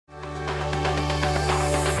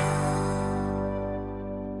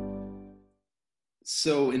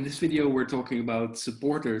So in this video, we're talking about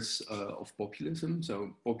supporters of populism.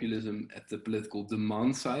 So populism at the political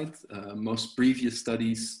demand side. Most previous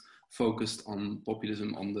studies focused on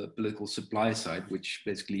populism on the political supply side, which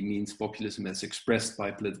basically means populism as expressed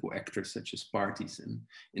by political actors such as parties and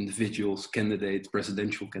individuals, candidates,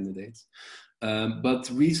 presidential candidates. But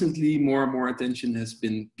recently, more and more attention has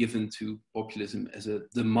been given to populism as a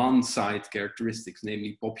demand side characteristics,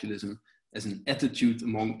 namely populism as an attitude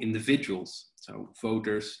among individuals, so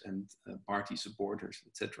voters and party supporters,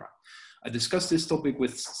 etc. I discussed this topic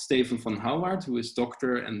with Stijn van Hauwaert, who is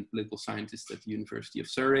doctor and political scientist at the University of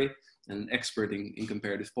Surrey and an expert in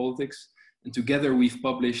comparative politics. And together we've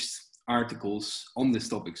published articles on this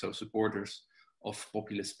topic, so supporters of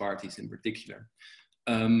populist parties in particular.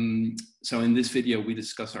 So in this video, we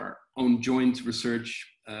discuss our own joint research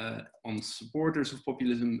on supporters of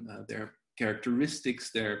populism, their characteristics,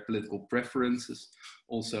 their political preferences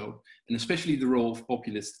also, and especially the role of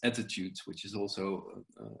populist attitudes, which is also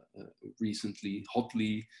a recently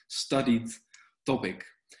hotly studied topic.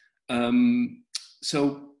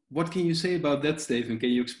 So what can you say about that, Stephen? Can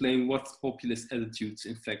you explain what populist attitudes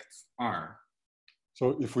in fact are?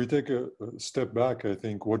 So if we take a step back, I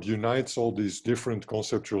think what unites all these different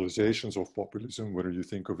conceptualizations of populism, whether you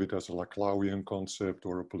think of it as a Laclauian concept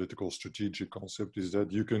or a political strategic concept, is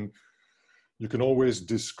that you can always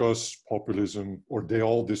discuss populism, or they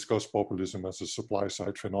all discuss populism as a supply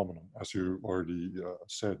side phenomenon, as you already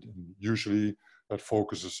said. And usually that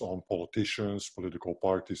focuses on politicians, political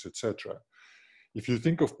parties, etc. If you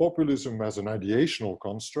think of populism as an ideational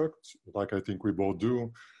construct, like I think we both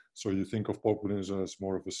do, so you think of populism as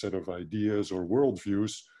more of a set of ideas or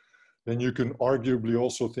worldviews, then you can arguably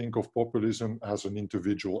also think of populism as an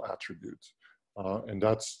individual attribute. And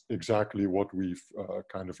that's exactly what we've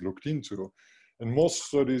kind of looked into. And most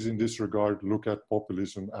studies in this regard look at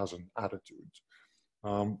populism as an attitude.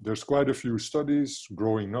 There's quite a few studies,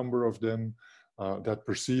 growing number of them, that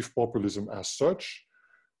perceive populism as such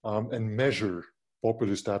and measure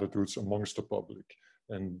populist attitudes amongst the public.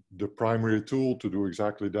 And the primary tool to do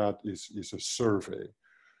exactly that is a survey.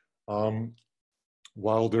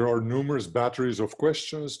 While there are numerous batteries of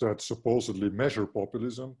questions that supposedly measure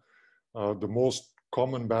populism, the most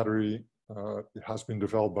common battery has been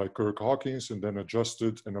developed by Kirk, Hawkins, and then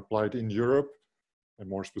adjusted and applied in Europe, and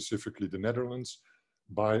more specifically the Netherlands,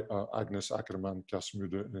 by Agnes Ackerman,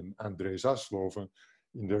 Kasmude, and André Zasloven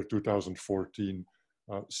in their 2014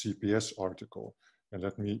 CPS article. And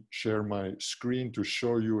let me share my screen to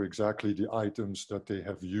show you exactly the items that they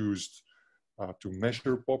have used to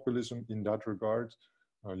measure populism in that regard.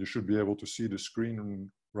 You should be able to see the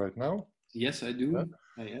screen right now. Yes, I do.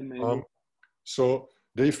 I am able. So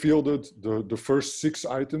they fielded the first 6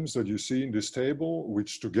 items that you see in this table,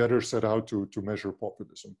 which together set out to measure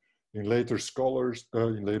populism. In later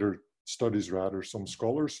studies, some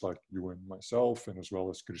scholars like you and myself, and as well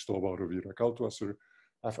as Cristóbal Rovira Kaltwasser,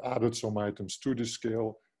 have added some items to this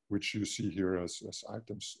scale, which you see here as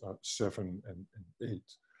items 7 and 8.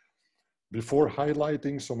 Before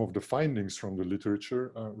highlighting some of the findings from the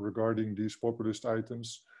literature regarding these populist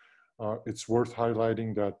items, it's worth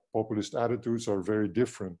highlighting that populist attitudes are very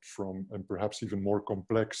different from, and perhaps even more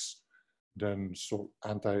complex than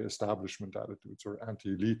anti-establishment attitudes or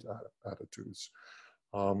anti-elite attitudes.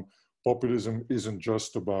 Populism isn't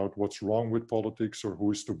just about what's wrong with politics or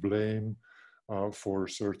who is to blame for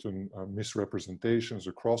certain misrepresentations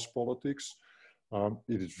across politics.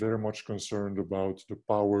 It is very much concerned about the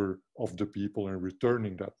power of the people and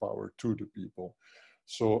returning that power to the people.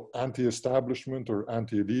 So anti-establishment or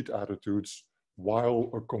anti-elite attitudes, while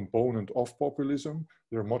a component of populism,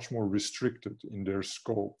 they're much more restricted in their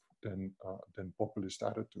scope than populist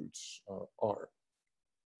attitudes are.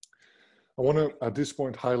 I want to, at this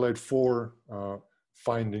point, highlight 4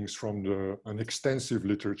 findings from an extensive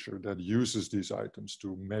literature that uses these items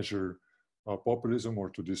to measure populism or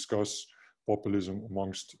to discuss populism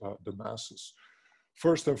amongst the masses.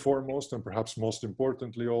 First and foremost, and perhaps most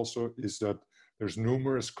importantly also, is that there's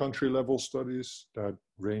numerous country-level studies that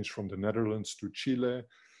range from the Netherlands to Chile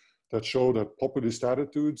that show that populist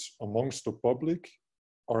attitudes amongst the public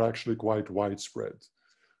are actually quite widespread.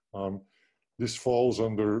 This falls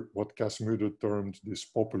under what Kasmude termed this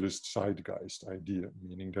populist zeitgeist idea,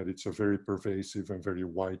 meaning that it's a very pervasive and very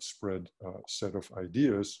widespread set of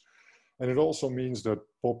ideas. And it also means that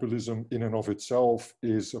populism in and of itself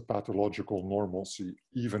is a pathological normalcy,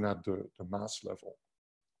 even at the mass level.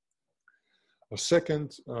 A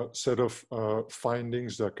second set of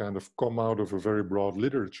findings that kind of come out of a very broad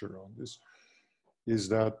literature on this is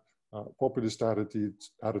that populist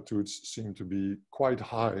attitudes seem to be quite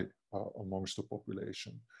high amongst the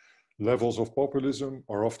population. levels of populism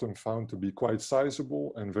are often found to be quite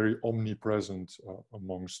sizable and very omnipresent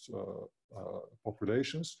amongst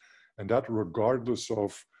populations, and that regardless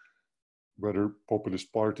of whether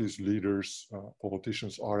populist parties, leaders,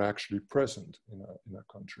 politicians are actually present in a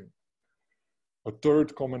country. A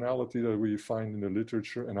third commonality that we find in the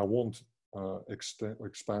literature, and I won't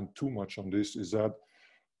expand too much on this, is that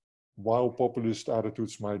while populist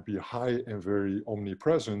attitudes might be high and very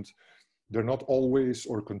omnipresent, they're not always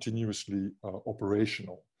or continuously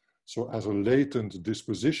operational. So as a latent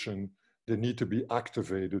disposition, they need to be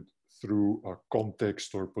activated through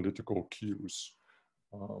context or political cues.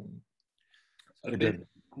 Again,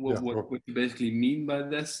 what you basically mean by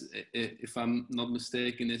this, if I'm not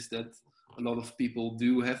mistaken, is that a lot of people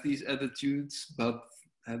do have these attitudes, but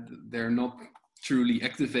they're not truly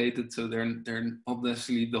activated, so they're not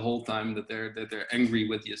necessarily the whole time that they're angry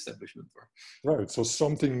with the establishment. Right. So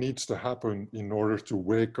something needs to happen in order to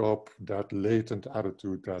wake up that latent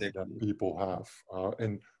attitude that people have,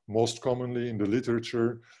 and most commonly in the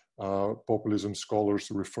literature, populism scholars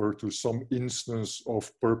refer to some instance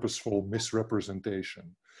of purposeful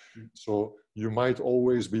misrepresentation. Mm-hmm. So you might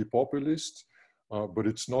always be populist, but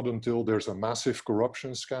it's not until there's a massive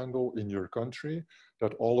corruption scandal in your country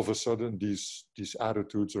that all of a sudden these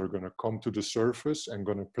attitudes are going to come to the surface and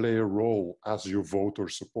going to play a role as you vote or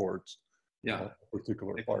support a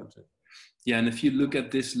particular party. Yeah, and if you look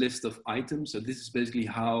at this list of items, so this is basically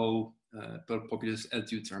how populist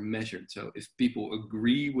attitudes are measured. So if people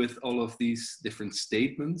agree with all of these different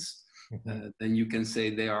statements, then you can say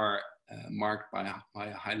they are marked by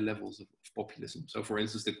high levels of populism. So for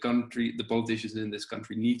instance, the politicians in this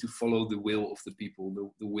country need to follow the will of the people.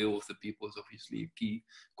 The will of the people is obviously a key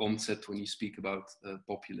concept when you speak about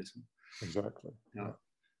populism. Exactly. Yeah.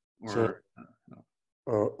 Or,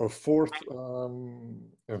 a fourth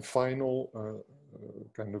and final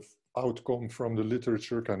kind of outcome from the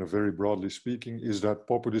literature, kind of very broadly speaking, is that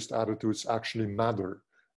populist attitudes actually matter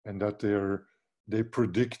and that they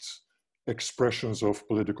predict expressions of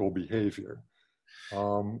political behavior.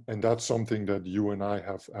 And that's something that you and I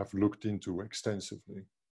have looked into extensively.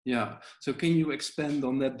 Yeah, so can you expand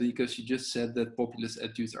on that? Because you just said that populist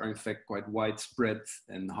attitudes are in fact quite widespread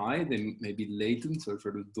and high. They may be latent, so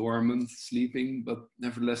sort of dormant, sleeping, but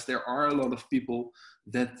nevertheless, there are a lot of people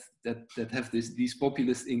that have these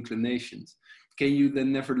populist inclinations. Can you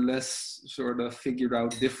then nevertheless sort of figure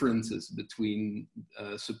out differences between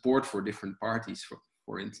support for different parties,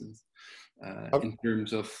 for instance, in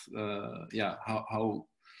terms of how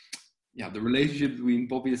the relationship between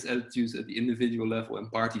populist attitudes at the individual level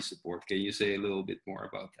and party support? Can you say a little bit more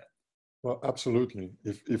about that? Well, absolutely.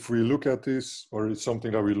 If we look at this, or it's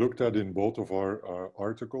something that we looked at in both of our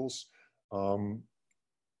articles,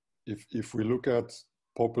 if we look at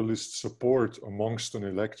populist support amongst an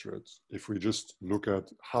electorate, if we just look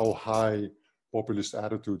at how high populist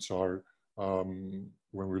attitudes are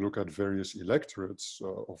when we look at various electorates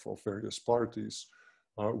of various parties,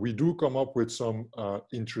 we do come up with some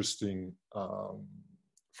interesting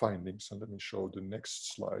findings. And let me show the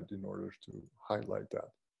next slide in order to highlight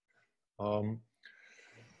that.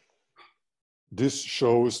 This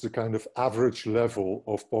shows the kind of average level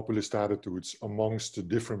of populist attitudes amongst the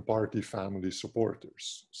different party family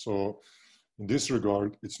supporters. So in this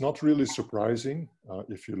regard, it's not really surprising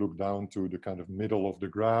if you look down to the kind of middle of the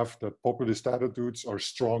graph that populist attitudes are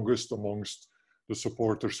strongest amongst the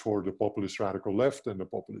supporters for the populist radical left and the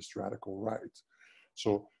populist radical right.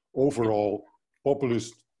 So overall,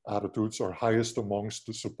 populist attitudes are highest amongst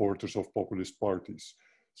the supporters of populist parties.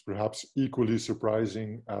 It's perhaps equally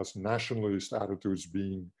surprising as nationalist attitudes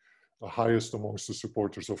being the highest amongst the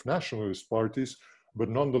supporters of nationalist parties, but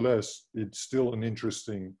nonetheless, it's still an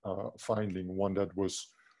interesting finding, one that was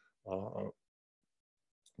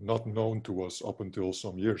not known to us up until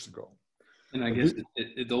some years ago. And I guess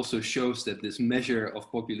it also shows that this measure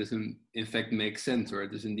of populism in fact makes sense, or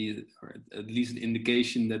it is indeed, or at least an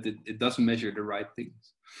indication that it does measure the right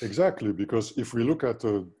things. Exactly, because if we look at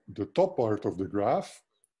the top part of the graph,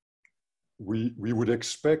 we would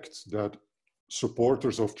expect that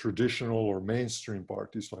supporters of traditional or mainstream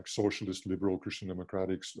parties like socialist, liberal, Christian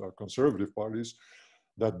democratic, conservative parties,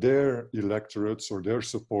 that their electorates or their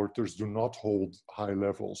supporters do not hold high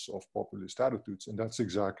levels of populist attitudes. And that's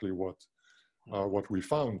exactly what we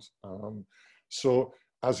found. So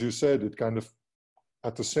as you said, it kind of,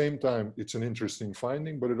 at the same time, it's an interesting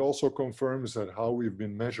finding, but it also confirms that how we've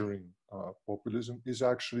been measuring populism is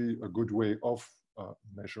actually a good way of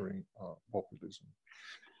measuring populism.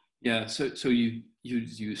 Yeah, so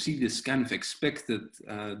you see this kind of expected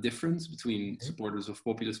difference between supporters of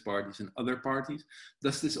populist parties and other parties.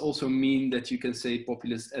 Does this also mean that you can say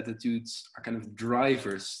populist attitudes are kind of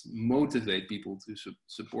drivers, motivate people to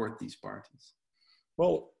support these parties?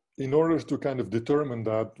 Well, in order to kind of determine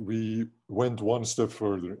that, we went one step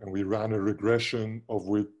further and we ran a regression of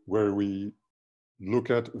where we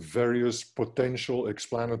look at various potential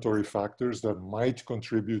explanatory factors that might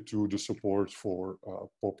contribute to the support for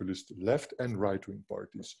populist left and right-wing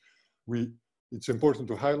parties. It's important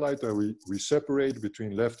to highlight that we separate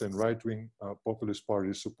between left and right-wing populist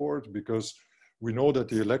party support, because we know that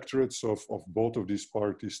the electorates of both of these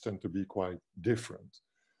parties tend to be quite different.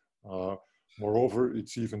 Moreover,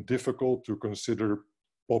 it's even difficult to consider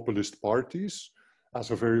populist parties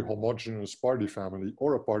as a very homogeneous party family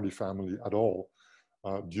or a party family at all,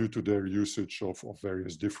 due to their usage of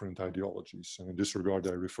various different ideologies. And in this regard,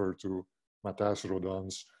 I refer to Matthijs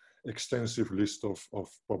Rooduijn's extensive list of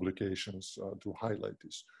publications to highlight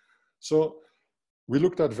this. So we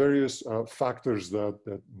looked at various factors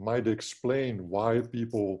that might explain why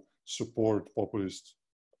people support populist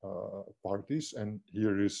parties. And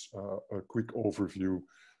here is a quick overview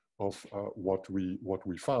of what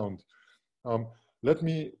we found. Let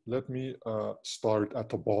me start at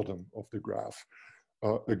the bottom of the graph.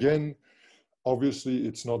 Again, obviously,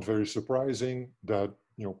 it's not very surprising that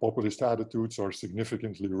populist attitudes are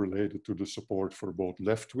significantly related to the support for both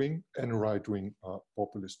left-wing and right-wing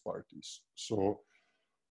populist parties. So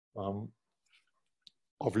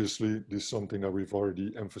obviously, this is something that we've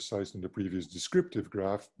already emphasized in the previous descriptive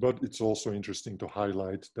graph, but it's also interesting to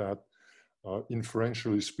highlight that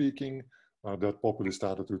inferentially speaking, that populist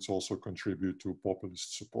attitudes also contribute to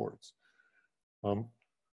populist support.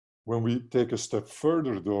 When we take a step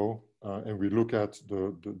further, though, and we look at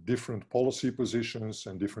the different policy positions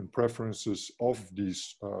and different preferences of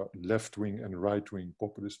these left-wing and right-wing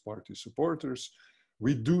populist party supporters,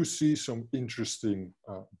 we do see some interesting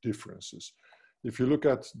differences. If you look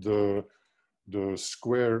at the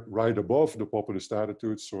square right above the populist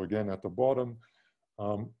attitudes, so again at the bottom,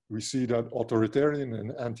 we see that authoritarian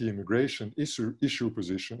and anti-immigration issue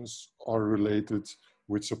positions are related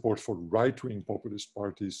with support for right-wing populist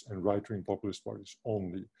parties and right-wing populist parties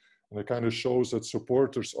only. And it kind of shows that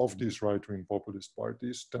supporters of these right-wing populist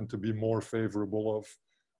parties tend to be more favorable of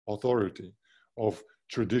authority, of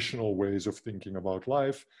traditional ways of thinking about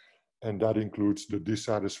life. And that includes the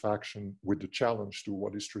dissatisfaction with the challenge to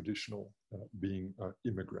what is traditional, being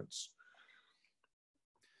immigrants.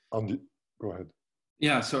 Go ahead.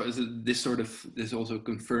 Yeah, so this also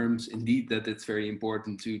confirms indeed that it's very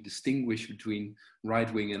important to distinguish between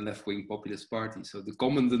right-wing and left-wing populist parties. So the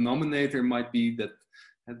common denominator might be that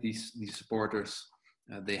these supporters,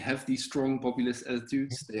 they have these strong populist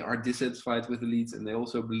attitudes, they are dissatisfied with elites, and they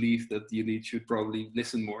also believe that the elite should probably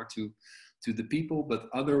listen more to the people, but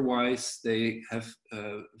otherwise they have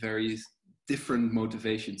various different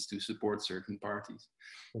motivations to support certain parties.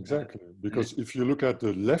 Exactly, because if you look at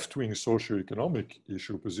the left-wing socioeconomic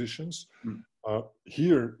issue positions,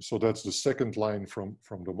 here, so that's the second line from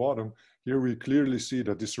the bottom, here we clearly see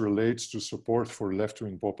that this relates to support for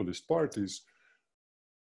left-wing populist parties.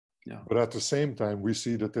 Yeah. But at the same time, we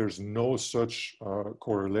see that there's no such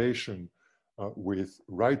correlation with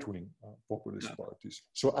right-wing populist parties.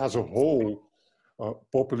 So as a whole,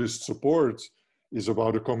 populist support is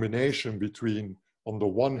about a combination between, on the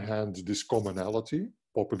one hand, this commonality,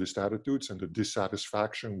 populist attitudes, and the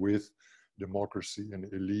dissatisfaction with democracy and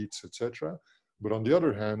elites, etc. But on the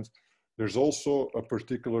other hand, there's also a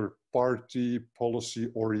particular party,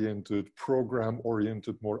 policy-oriented,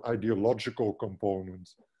 program-oriented, more ideological component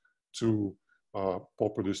to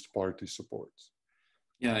populist party support.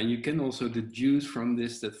 Yeah, and you can also deduce from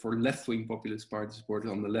this that for left-wing populist party support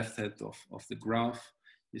on the left hand of the graph,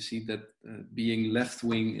 you see that being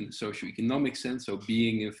left-wing in the socioeconomic sense, so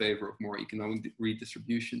being in favor of more economic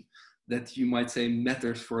redistribution, that you might say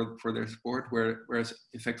matters for their support, whereas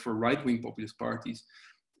in fact for right-wing populist parties,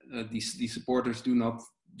 these supporters do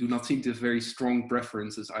not seem to have very strong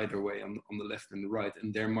preferences either way on the left and the right,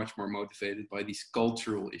 and they're much more motivated by these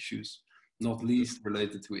cultural issues, not least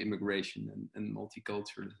related to immigration and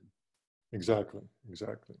multiculturalism. Exactly,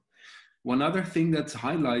 exactly. One other thing that's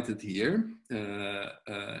highlighted here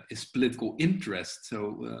is political interest. So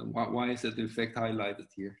why is that in fact highlighted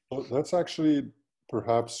here? Well, that's actually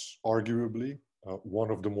perhaps arguably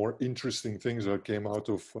one of the more interesting things that came out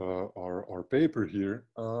of our paper here,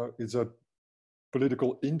 is that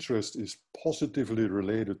political interest is positively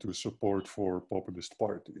related to support for populist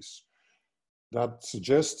parties. That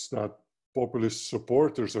suggests that populist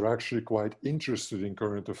supporters are actually quite interested in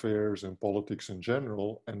current affairs and politics in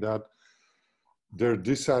general, and that their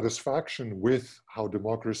dissatisfaction with how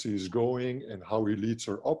democracy is going and how elites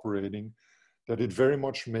are operating, that it very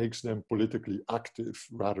much makes them politically active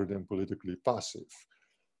rather than politically passive.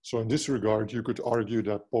 So in this regard, you could argue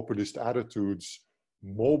that populist attitudes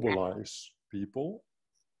mobilize people,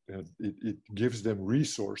 and it gives them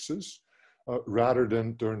resources, rather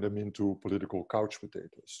than turn them into political couch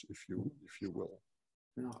potatoes, if you will.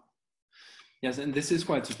 Yeah. Yes, and this is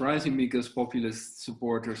quite surprising because populist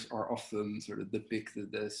supporters are often sort of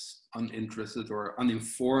depicted as uninterested or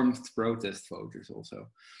uninformed protest voters also.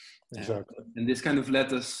 Exactly. And this kind of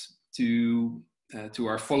led us to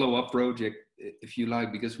our follow-up project, if you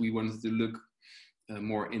like, because we wanted to look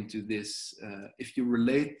more into this. If you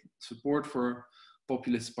relate support for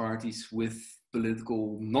populist parties with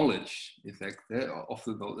political knowledge, in fact,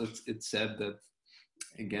 often it's said that,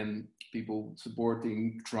 again, people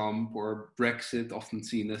supporting Trump or Brexit, often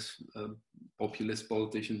seen as populist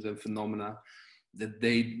politicians and phenomena, that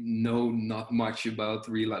they know not much about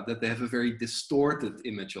real life, that they have a very distorted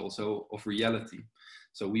image also of reality.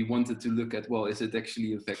 So we wanted to look at, well, is it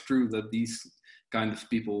actually in fact true that these kind of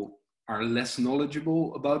people are less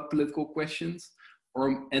knowledgeable about political questions?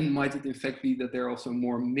 And might it in fact be that they're also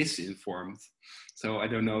more misinformed? So I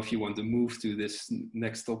don't know if you want to move to this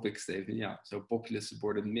next topic, Steven. Yeah, so populist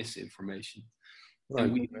supported misinformation. Right.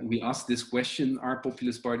 And we asked this question, are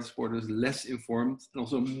populist party supporters less informed and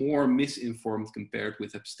also more misinformed compared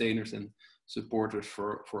with abstainers and supporters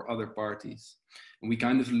for other parties? And we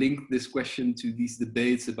kind of linked this question to these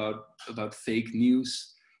debates about fake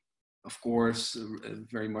news, of course,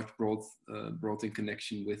 very much brought in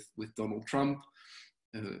connection with Donald Trump,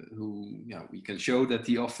 who, yeah, we can show that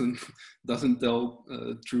he often doesn't tell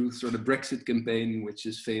truth. So the Brexit campaign, in which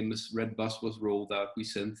his famous red bus was rolled out, we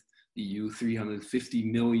sent the EU 350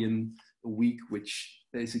 million a week, which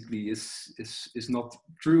basically is not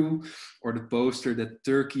true, or the poster that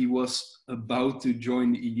Turkey was about to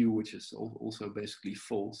join the EU, which is also basically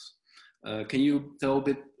false. Can you tell a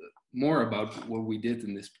bit more about what we did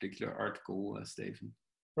in this particular article, Steven?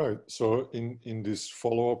 Right. So in this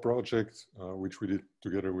follow-up project, which we did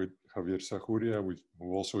together with Javier Sajuria,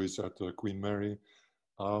 who also is at Queen Mary,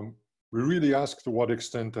 we really asked to what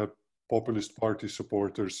extent that populist party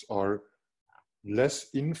supporters are less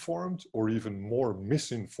informed or even more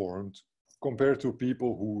misinformed compared to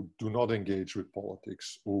people who do not engage with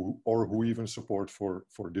politics or who even support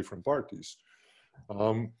for different parties.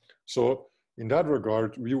 So in that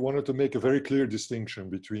regard, we wanted to make a very clear distinction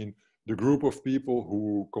between the group of people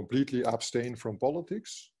who completely abstain from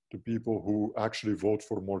politics, the people who actually vote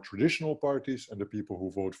for more traditional parties, and the people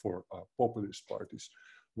who vote for populist parties.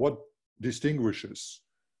 What distinguishes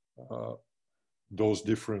those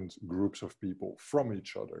different groups of people from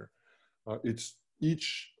each other? It's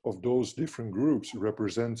each of those different groups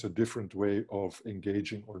represents a different way of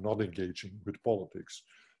engaging or not engaging with politics.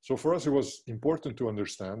 So for us, it was important to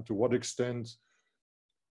understand to what extent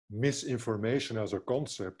misinformation as a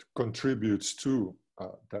concept contributes to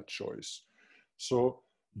that choice. So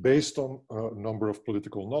based on a number of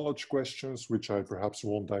political knowledge questions, which I perhaps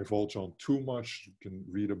won't divulge on too much, you can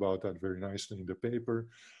read about that very nicely in the paper,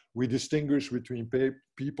 we distinguish between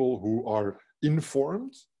people who are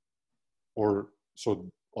informed, or so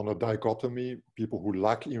on a dichotomy, people who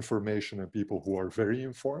lack information and people who are very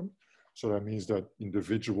informed. So that means that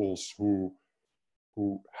individuals who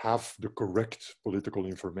have the correct political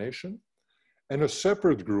information, and a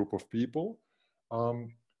separate group of people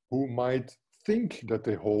who might think that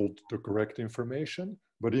they hold the correct information,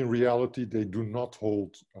 but in reality, they do not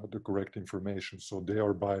hold the correct information. So they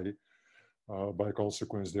are by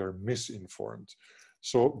consequence, they are misinformed.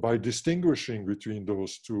 So by distinguishing between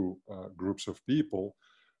those two groups of people,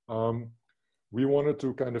 we wanted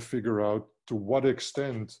to kind of figure out to what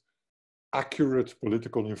extent accurate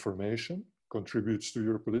political information contributes to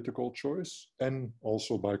your political choice, and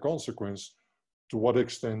also by consequence, to what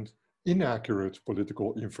extent inaccurate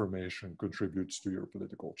political information contributes to your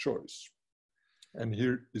political choice. And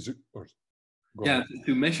here is it. Yeah,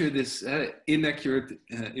 to measure this inaccurate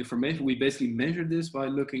information, we basically measure this by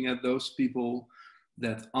looking at those people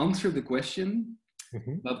that answer the question,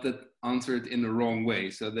 but that answer it in the wrong way.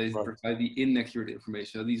 So they provide the inaccurate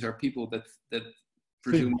information. So these are people that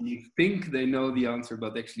presumably think they know the answer,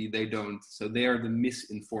 but actually they don't. So they are the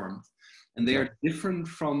misinformed. And they are different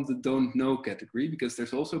from the don't know category, because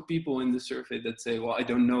there's also people in the survey that say, well, I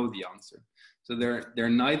don't know the answer. So they're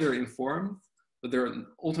neither informed but they're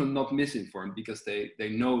also not misinformed because they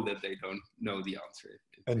know that they don't know the answer.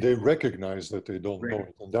 And they recognize that they don't know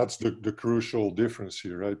it. And that's the crucial difference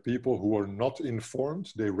here, right? People who are not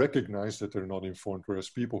informed, they recognize that they're not informed, whereas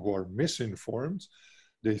people who are misinformed,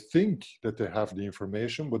 they think that they have the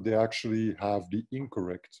information, but they actually have the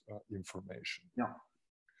incorrect information. Yeah.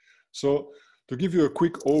 So to give you a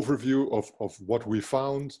quick overview of what we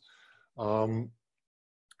found,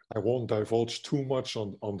 I won't divulge too much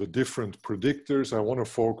on the different predictors. I want to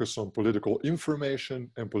focus on political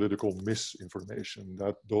information and political misinformation.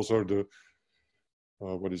 Those are the,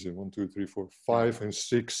 what is it, 1, 2, 3, 4, 5 and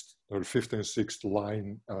 6, or 5th and 6th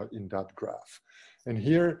line in that graph. And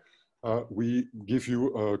here we give you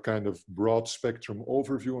a kind of broad spectrum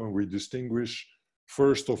overview, and we distinguish,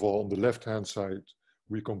 first of all, on the left-hand side,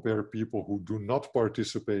 we compare people who do not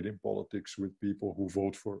participate in politics with people who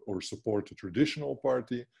vote for or support a traditional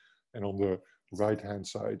party. And on the right-hand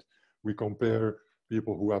side, we compare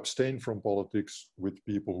people who abstain from politics with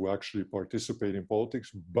people who actually participate in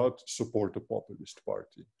politics but support a populist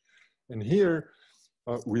party. And here,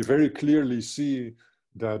 we very clearly see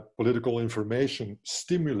that political information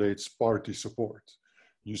stimulates party support.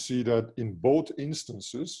 You see that in both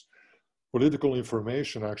instances, political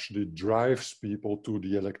information actually drives people to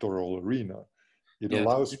the electoral arena. It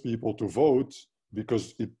allows people to vote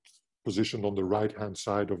because it's positioned on the right-hand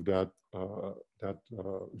side of that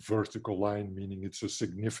vertical line, meaning it's a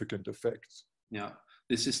significant effect. Yeah,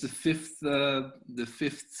 this is the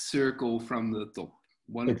fifth circle from the top.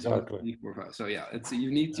 1, exactly. 2, 3, 4, 5. So yeah,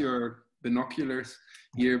 you need your binoculars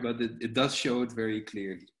here, but it does show it very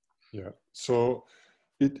clearly. Yeah, so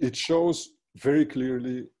it shows very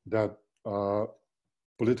clearly that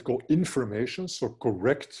political information, so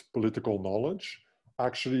correct political knowledge,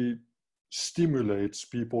 actually stimulates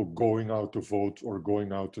people going out to vote or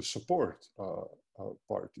going out to support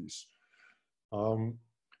parties.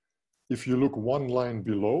 If you look one line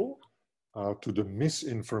below to the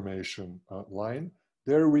misinformation line,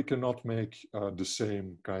 there we cannot make the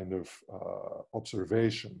same kind of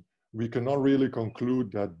observation. We cannot really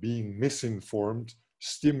conclude that being misinformed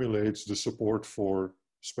stimulates the support for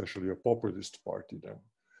especially a populist party then.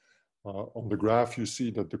 On the graph, you see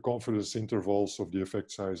that the confidence intervals of the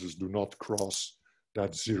effect sizes do not cross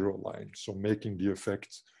that 0 line, so making the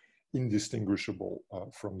effect indistinguishable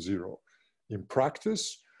from 0. In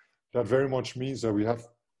practice, that very much means that we have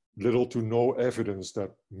little to no evidence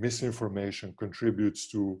that misinformation contributes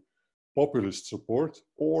to populist support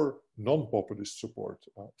or non-populist support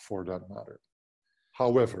for that matter.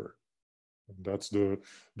 However, and that's the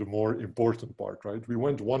more important part, right? We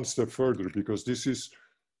went one step further because this is,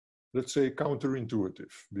 let's say,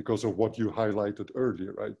 counterintuitive because of what you highlighted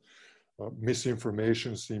earlier, right?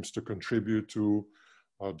 Misinformation seems to contribute to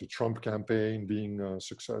the Trump campaign being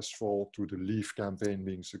successful, to the Leave campaign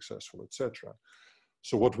being successful, etc.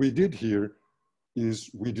 So what we did here is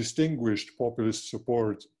we distinguished populist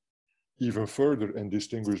support even further and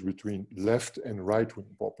distinguished between left and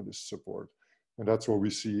right-wing populist support. And that's what we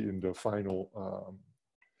see in the final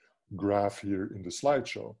graph here in the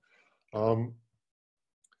slideshow.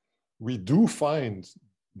 We do find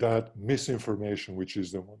that misinformation, which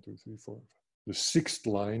is the 1, 2, 3, 4, the 6th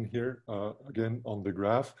line here, again on the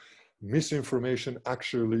graph, misinformation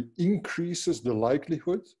actually increases the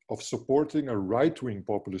likelihood of supporting a right-wing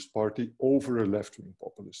populist party over a left-wing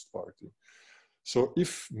populist party. So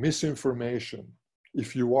if misinformation,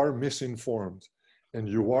 if you are misinformed and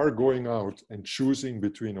you are going out and choosing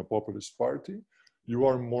between a populist party, you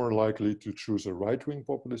are more likely to choose a right-wing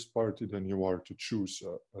populist party than you are to choose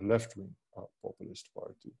a left-wing populist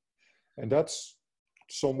party. And that's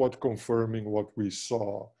somewhat confirming what we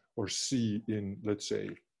saw or see in, let's say,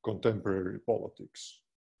 contemporary politics.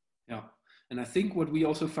 Yeah, and I think what we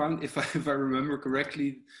also found, if I remember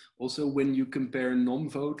correctly, also when you compare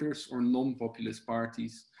non-voters or non-populist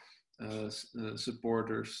parties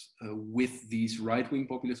supporters with these right-wing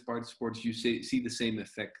populist party supporters, you see the same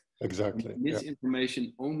effect. Exactly.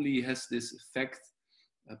 Misinformation only has this effect,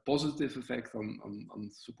 a positive effect on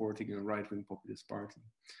supporting a right-wing populist party.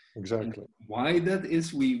 Exactly. And why that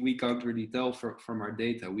is, we can't really tell from our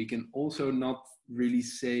data. We can also not really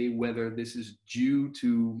say whether this is due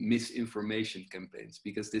to misinformation campaigns,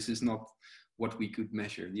 because this is not what we could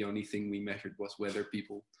measure. The only thing we measured was whether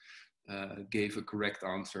people gave a correct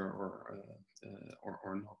answer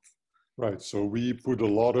or not. Right, so we put a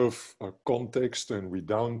lot of context and we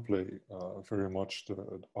downplay very much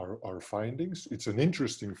our findings. It's an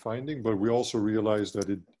interesting finding, but we also realize that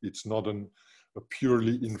it's not a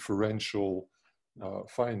purely inferential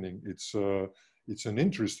finding. It's an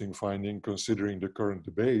interesting finding considering the current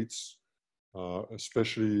debates,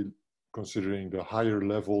 especially considering the higher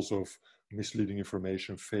levels of misleading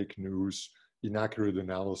information, fake news, inaccurate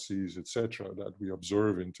analyses, etc., that we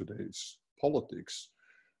observe in today's politics.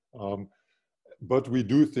 But we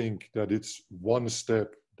do think that it's one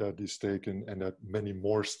step that is taken and that many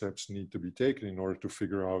more steps need to be taken in order to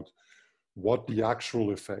figure out what the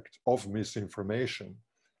actual effect of misinformation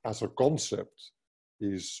as a concept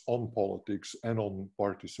is on politics and on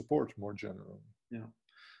party support more generally. Yeah.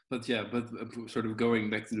 But sort of going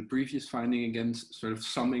back to the previous finding again, sort of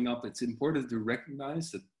summing up, it's important to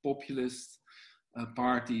recognize that populist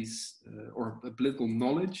parties or political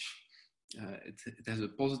knowledge, it has a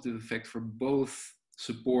positive effect for both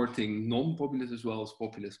supporting non-populist as well as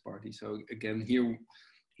populist parties. So again,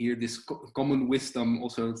 here this common wisdom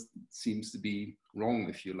also seems to be wrong,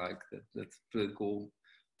 if you like, that political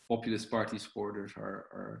populist party supporters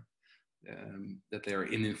are that they are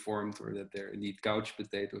uninformed or that they're indeed couch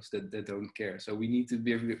potatoes, that they don't care. So we need to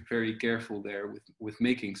be very careful there with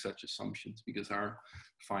making such assumptions, because our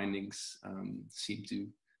findings seem to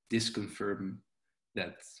disconfirm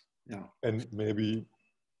that. Yeah. And maybe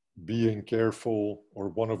being careful, or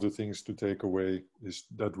one of the things to take away, is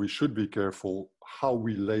that we should be careful how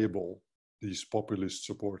we label these populist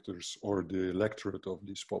supporters or the electorate of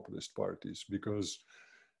these populist parties, because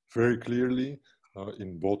very clearly,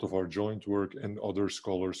 in both of our joint work and other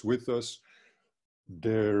scholars with us,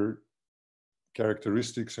 their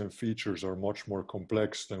characteristics and features are much more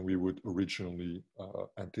complex than we would originally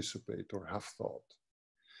anticipate or have thought.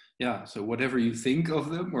 Yeah, so whatever you think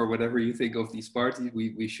of them or whatever you think of these parties,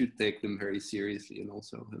 we should take them very seriously, and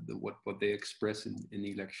also what they express in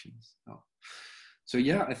elections. Oh. So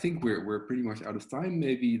yeah, I think we're pretty much out of time.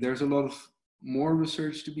 Maybe there's a lot of more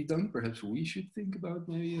research to be done. Perhaps we should think about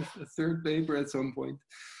maybe a third paper at some point.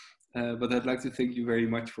 But I'd like to thank you very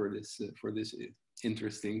much for this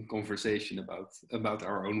interesting conversation about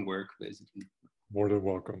our own work, basically. More than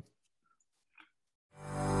welcome.